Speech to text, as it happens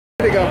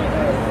There you go.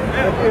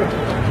 Thank you.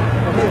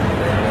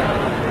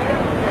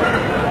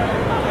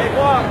 Hey,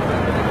 walk.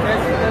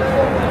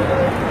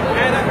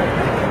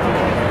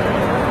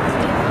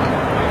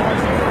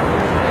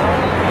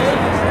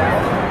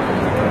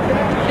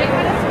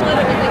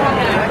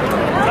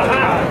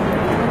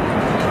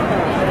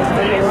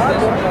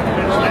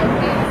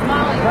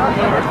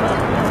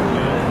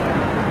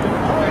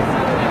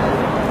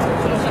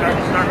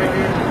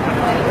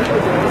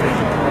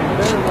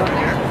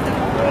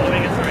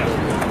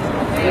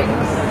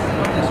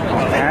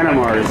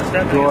 Panama is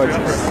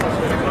gorgeous.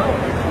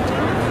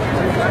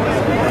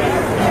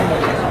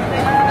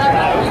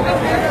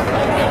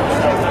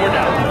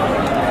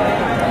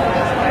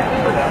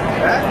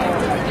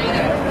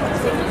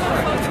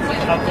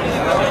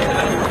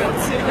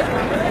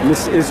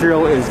 Miss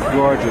Israel is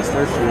gorgeous.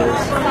 There she is.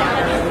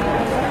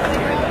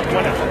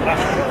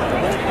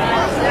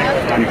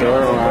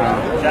 Honduras,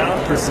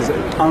 wow. This is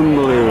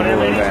unbelievable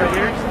event.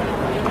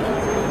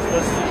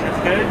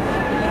 That's good.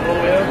 All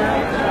the way over.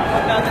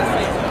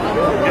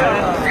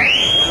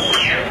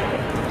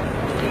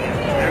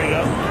 There we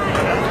go.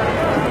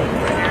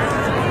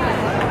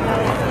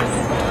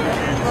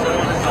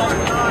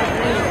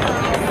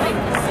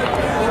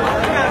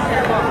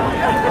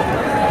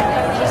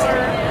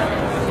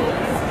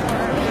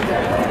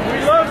 We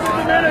love the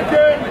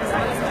Dominicans!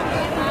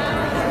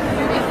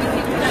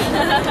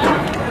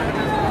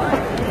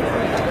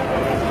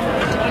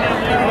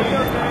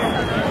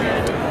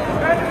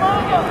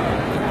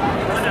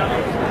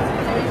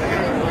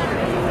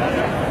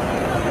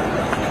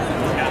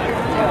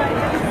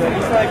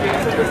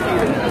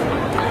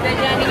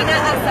 Bienvenida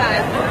a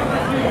Thailand.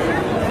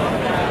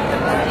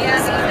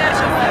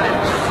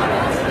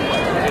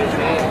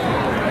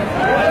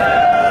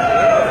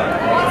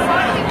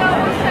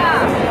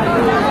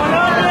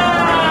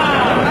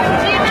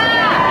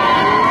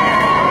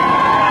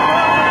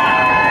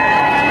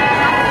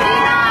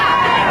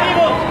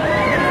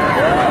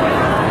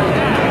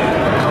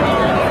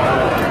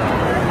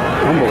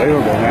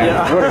 Unbelievable, man.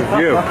 What a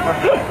view.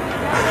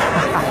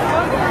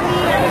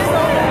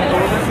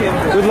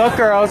 Good luck,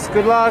 girls.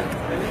 Good luck.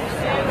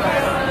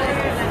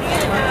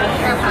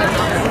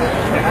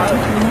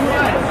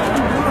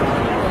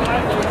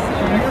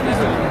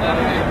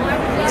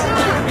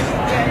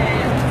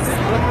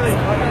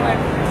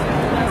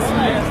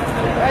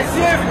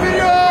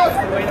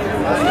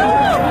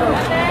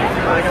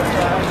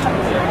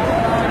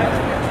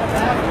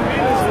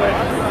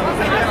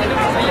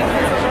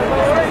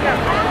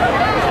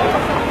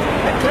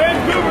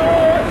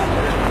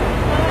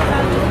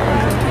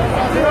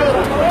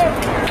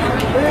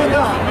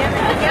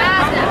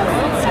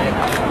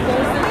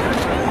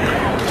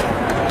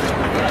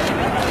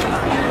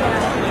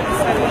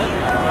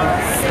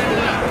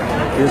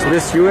 Here's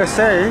Miss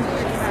USA.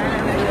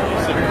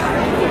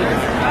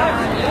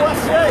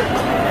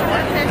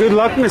 Good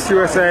luck, Miss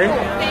USA.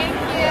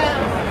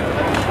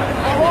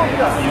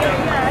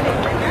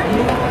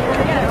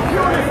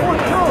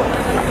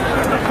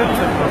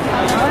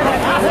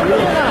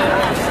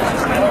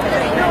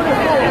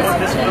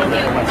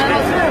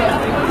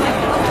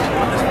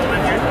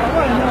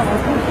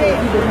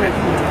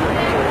 Thank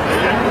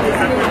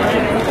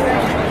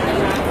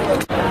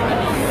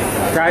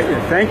Got you.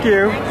 Thank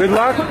you. Good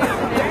luck.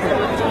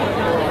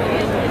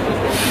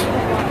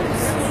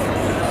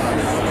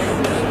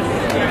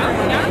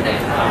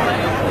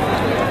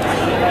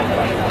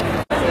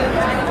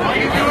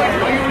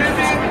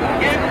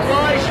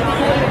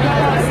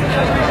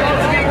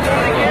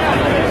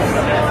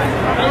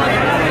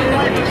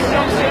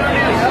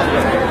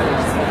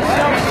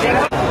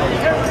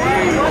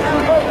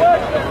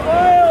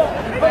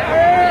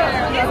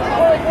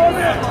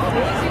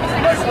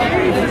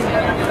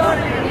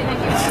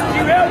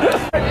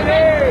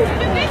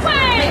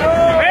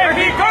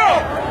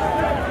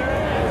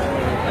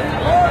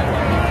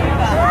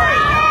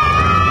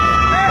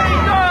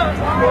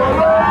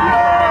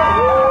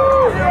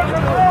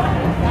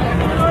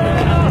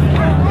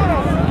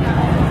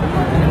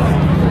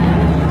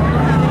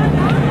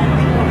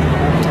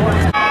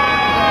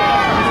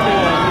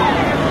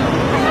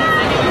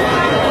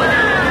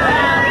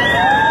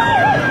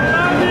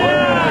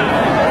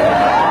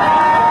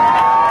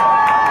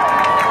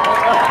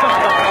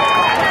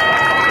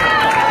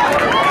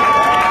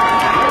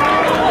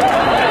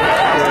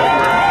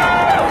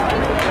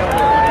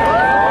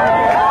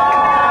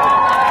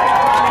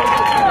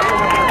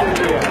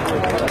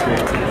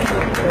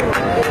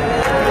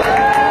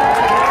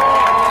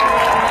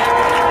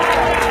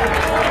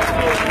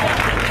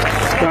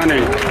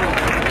 Stunning.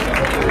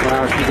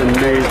 Wow, she's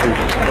amazing.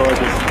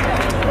 Gorgeous.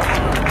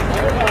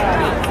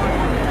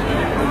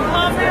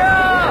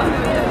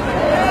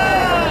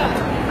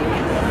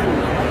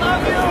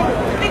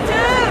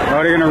 Oh,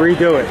 they're gonna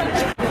redo it.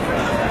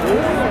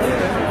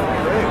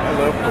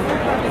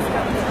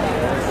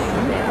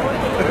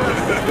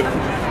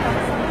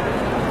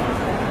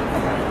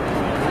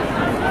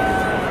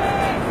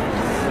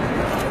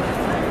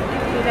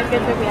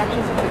 Get the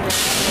reactions.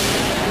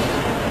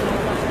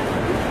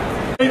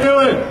 How you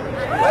doing?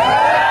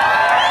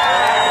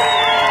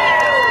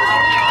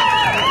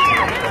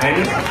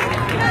 Ladies?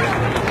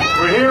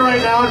 We're here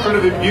right now in front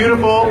of the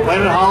beautiful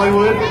Planet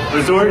Hollywood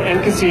Resort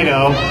and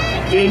Casino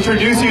to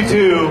introduce you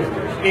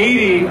to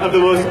 80 of the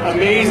most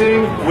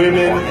amazing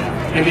women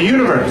in the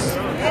universe.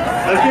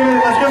 Let's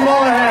give them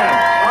all a hand.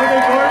 Aren't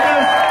they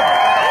gorgeous?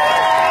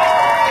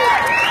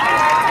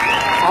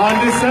 On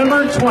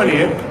December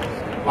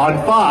 20th,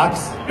 on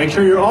Fox, make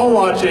sure you're all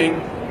watching,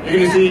 you're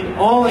going to see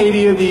all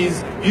 80 of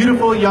these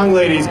beautiful young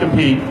ladies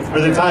compete for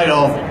the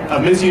title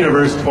of Miss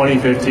Universe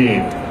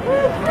 2015.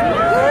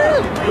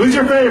 Who's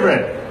your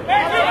favorite?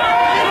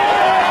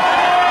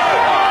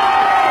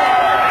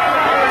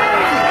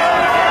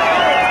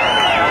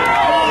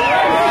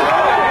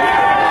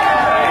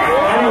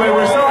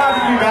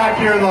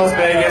 Here in Las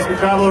Vegas. We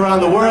travel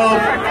around the world,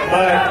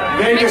 but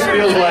Vegas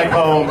feels like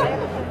home.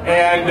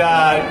 And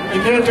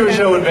you can't do a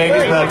show in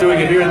Vegas without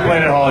doing it here in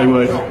Planet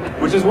Hollywood,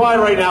 which is why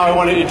right now I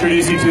want to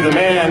introduce you to the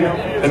man,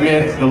 the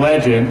myth, the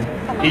legend.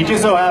 He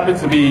just so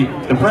happens to be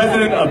the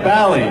president of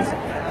Bally's,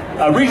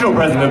 regional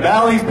president of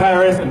Bally's,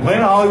 Paris, and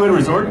Planet Hollywood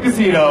Resort and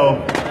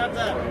Casino,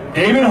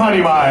 David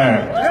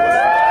Honeymeyer.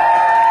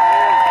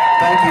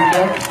 Thank you,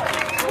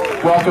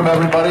 Nick. Welcome,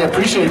 everybody. I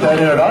appreciate that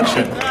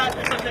introduction.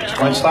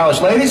 Quite stylish.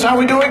 Ladies, how are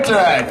we doing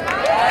today?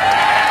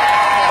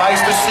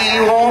 Nice to see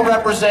you all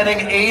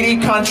representing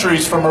 80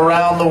 countries from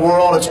around the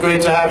world. It's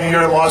great to have you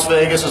here in Las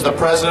Vegas. As the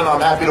president,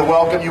 I'm happy to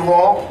welcome you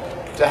all,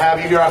 to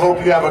have you here. I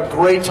hope you have a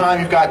great time.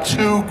 You've got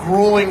 2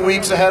 grueling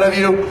weeks ahead of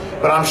you,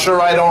 but I'm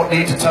sure I don't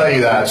need to tell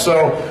you that.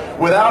 So,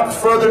 without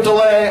further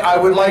delay, I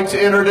would like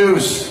to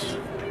introduce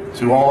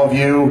to all of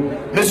you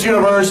Miss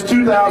Universe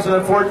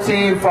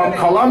 2014 from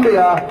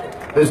Colombia,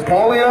 Miss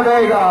Paulina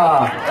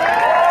Vega.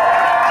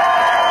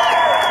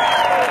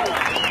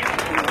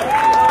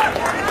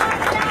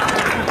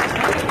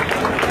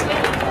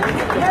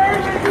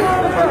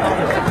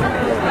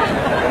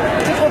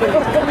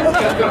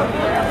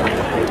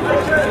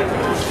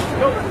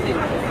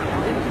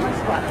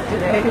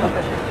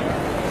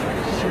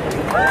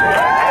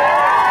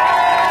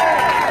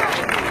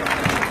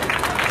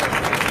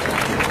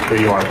 Here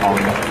you are,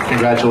 Paulina.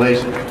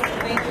 Congratulations.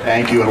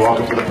 Thank you, and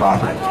welcome to the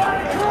property.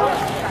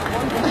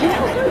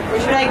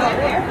 Should I go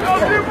there?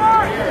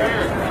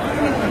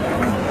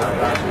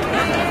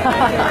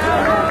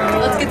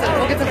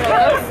 We'll get the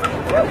photos.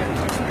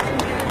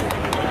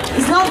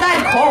 It's not that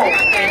cold,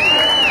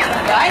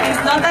 right?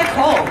 It's not that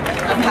cold.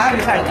 I'm happy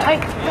to find that. Hi,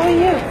 how are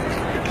you?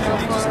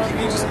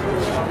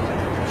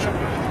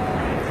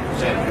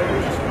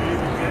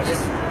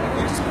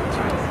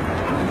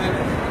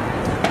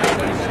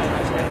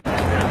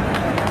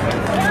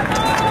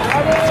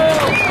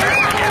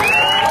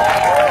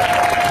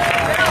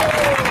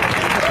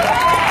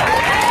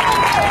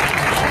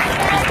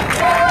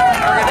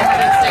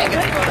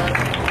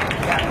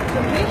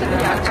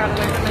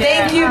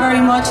 Thank you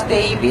very much,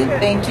 David.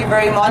 Thank you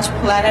very much,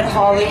 Planet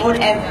Hollywood.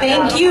 And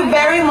thank you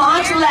very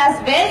much, Las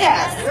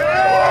Vegas.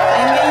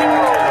 I mean,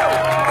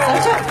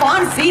 such a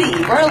fun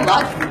city. We're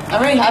lucky.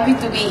 I'm very happy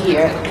to be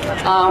here.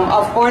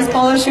 Of course,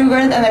 Paula Sugar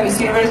and the Miss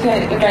Universo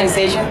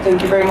organization,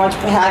 thank you very much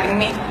for having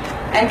me.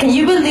 And can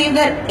you believe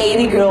that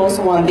 80 girls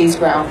won this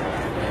round?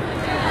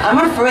 I'm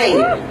afraid.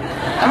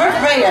 I'm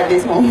afraid at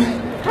this moment.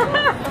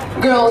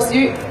 Girls,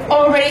 you're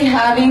already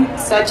having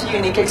such a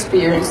unique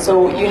experience,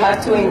 so you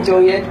have to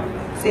enjoy it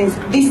since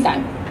this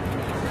time.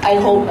 I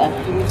hope that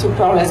you need to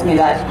promise me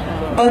that.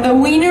 But the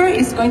winner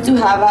is going to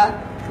have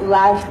a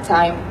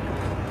lifetime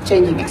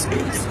changing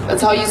experience.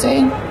 That's how you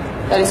say it?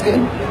 That is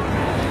good?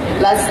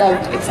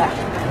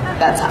 Exactly.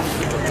 That's how.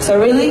 So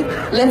really,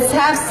 let's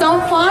have some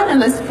fun and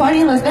let's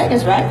party in Las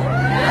Vegas, right?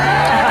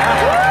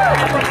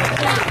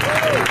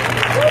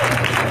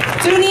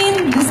 Tune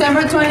in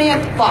December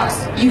 20th,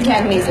 Fox. You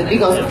can't miss it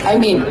because, I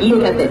mean,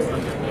 look at this.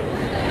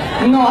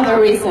 No other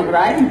reason,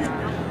 right?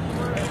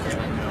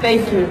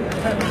 Thank you.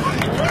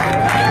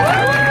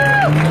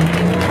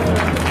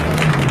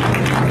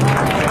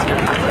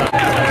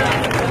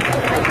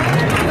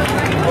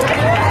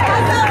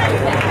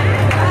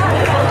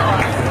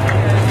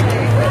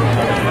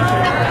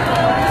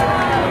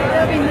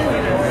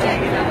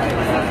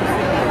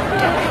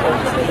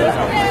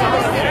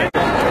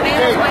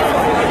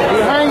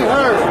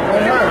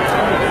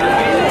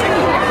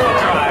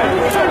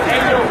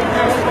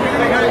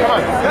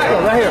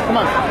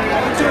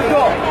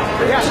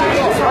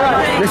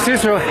 Miss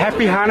Israel,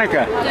 happy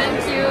Hanukkah.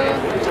 Thank you.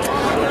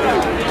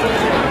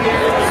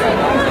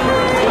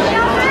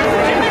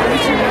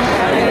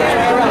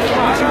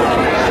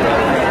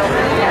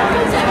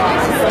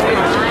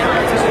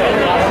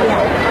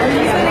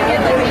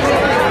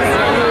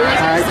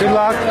 Alright, good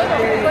luck.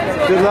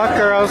 Good luck,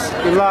 girls.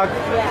 Good luck.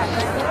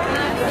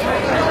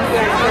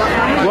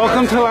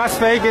 Welcome to Las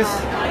Vegas.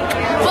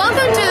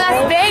 Welcome to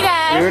Las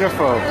Vegas.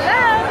 Beautiful.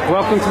 Hello.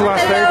 Welcome to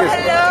Las Hello, Vegas.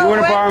 hello, You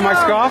want to borrow my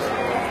welcome.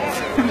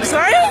 scarf?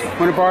 Sorry?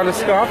 Want to borrow the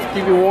scarf?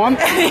 Keep you warm?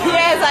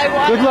 Yes, I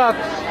want. Good luck.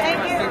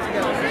 Thank you.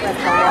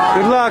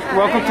 Good luck.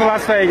 Welcome to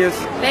Las Vegas.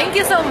 Thank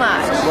you so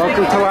much.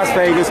 Welcome to Las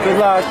Vegas. Good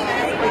luck.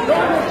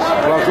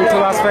 Welcome to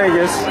Las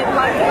Vegas.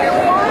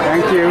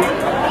 Thank you.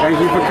 Thank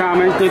you for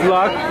coming. Good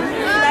luck.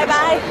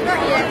 Bye-bye.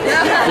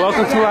 Bye.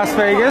 Welcome to Las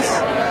Vegas.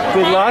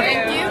 Good luck.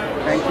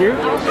 Thank you.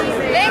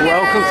 Thank you.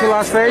 Welcome to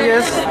Las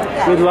Vegas.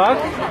 Good luck.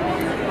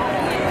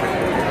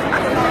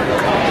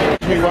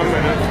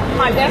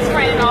 My best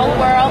friend in all the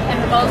world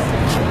and the most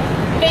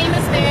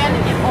famous man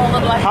in all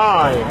of life.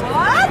 Hi.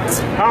 What?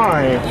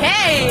 Hi.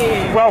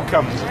 Hey.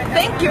 Welcome.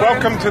 Thank you.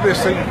 Welcome to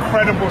this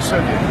incredible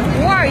city,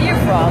 Where are you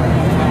from?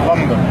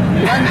 London.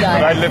 But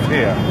I London. live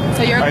here.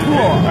 So you're I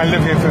cool. I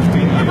live here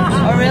 15 years.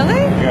 Oh,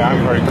 really? Yeah,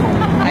 I'm very cool.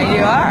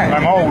 You are.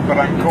 I'm old, but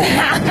I'm cool.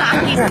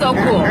 He's so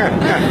cool.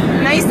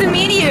 Nice to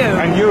meet you.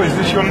 And you, is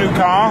this your new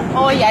car?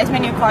 Oh, yeah, it's my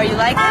new car. You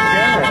like it?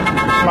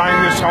 Yeah. Flying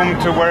this home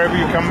to wherever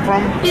you come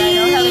from? Yeah, I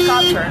know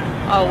helicopter.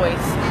 Always.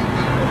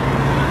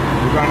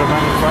 You're going to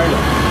Venezuela?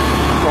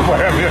 Or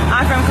wherever you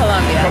I'm from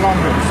Colombia.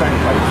 Colombia, the same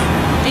place.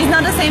 It's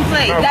not the same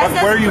place. No, but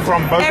where are you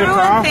from? Bogota?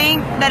 Everyone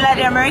thinks that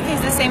Latin America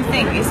is the same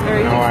thing. It's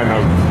very No, different.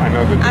 I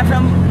know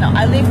that.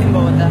 I lived in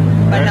Bogota,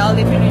 but Yeah. now I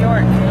live in New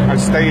York. I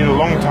stayed a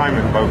long time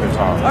in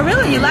Bogota. Oh,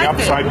 really? You In the liked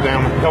it? upside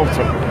down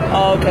Hilton.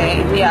 Oh,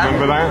 okay, yeah.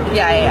 Remember that?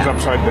 Yeah, It yeah. was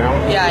upside down.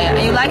 Yeah, yeah.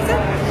 And you liked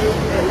it?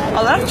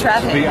 A lot of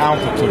traffic. The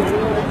altitude.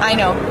 I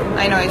know,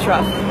 it's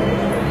rough.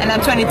 And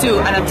I'm 22,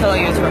 and I'm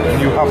telling you it's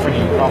rough. You huff and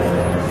you puff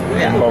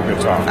Yeah. in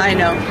Bogota. I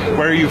know.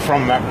 Where are you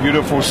from? That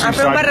beautiful I'm seaside?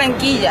 from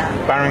Barranquilla.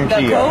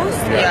 Barranquilla. The coast?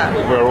 Yeah.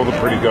 Where all the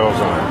pretty girls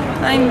are.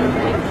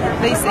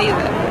 They say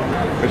that.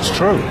 It's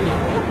true.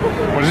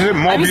 What is it?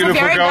 More I mean,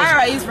 beautiful Gary girls.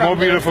 Barra is from More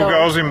there, beautiful so-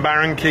 girls in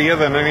Barranquilla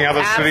than any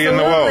other city in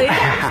the world.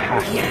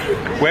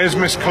 Where's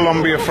Miss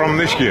Colombia from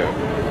this year?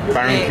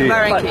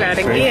 Barranquilla.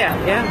 Barranquilla.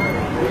 Yeah.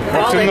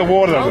 What's in the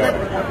water there?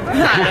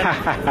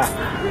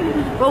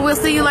 Well, we'll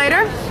see you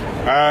later.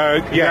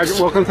 Yes.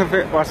 Welcome to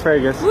Las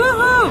Vegas.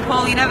 Woohoo!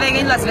 Paulina Vega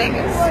in Las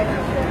Vegas.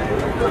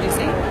 You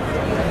see?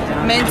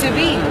 Meant to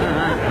be.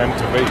 Meant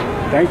to be.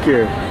 Thank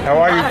you. How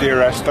are you,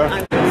 dear Esther?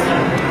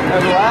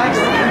 Relax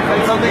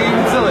and something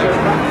even silly.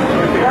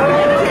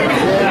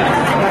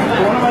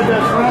 One of my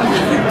best friends.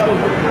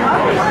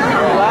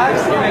 Relax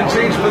and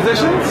change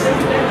positions.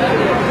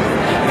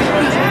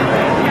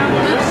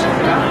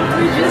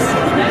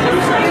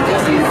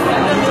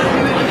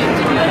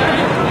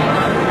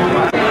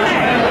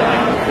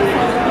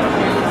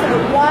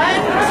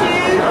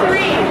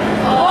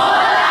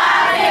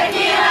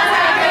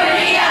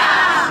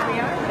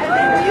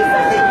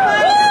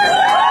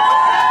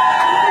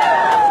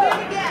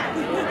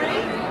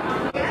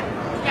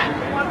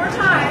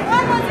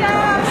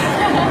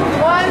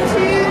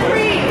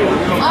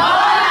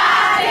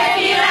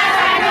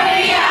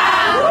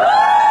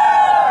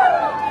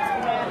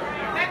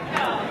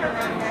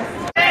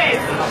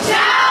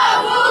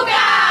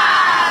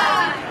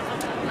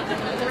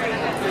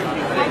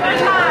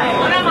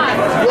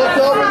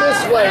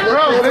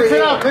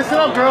 Listen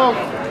up, girl.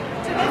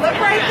 Look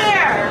right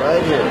there.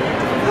 Right here.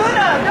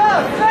 Uno,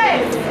 dos,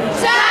 tres.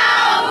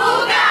 Ciao,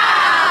 Buga!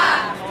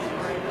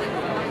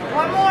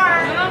 One more.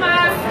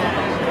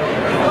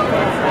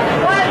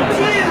 One,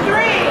 two,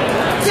 three.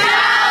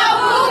 Ciao,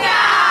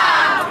 Buga!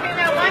 Okay,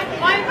 now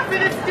one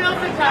minute still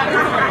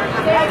photographer.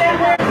 And then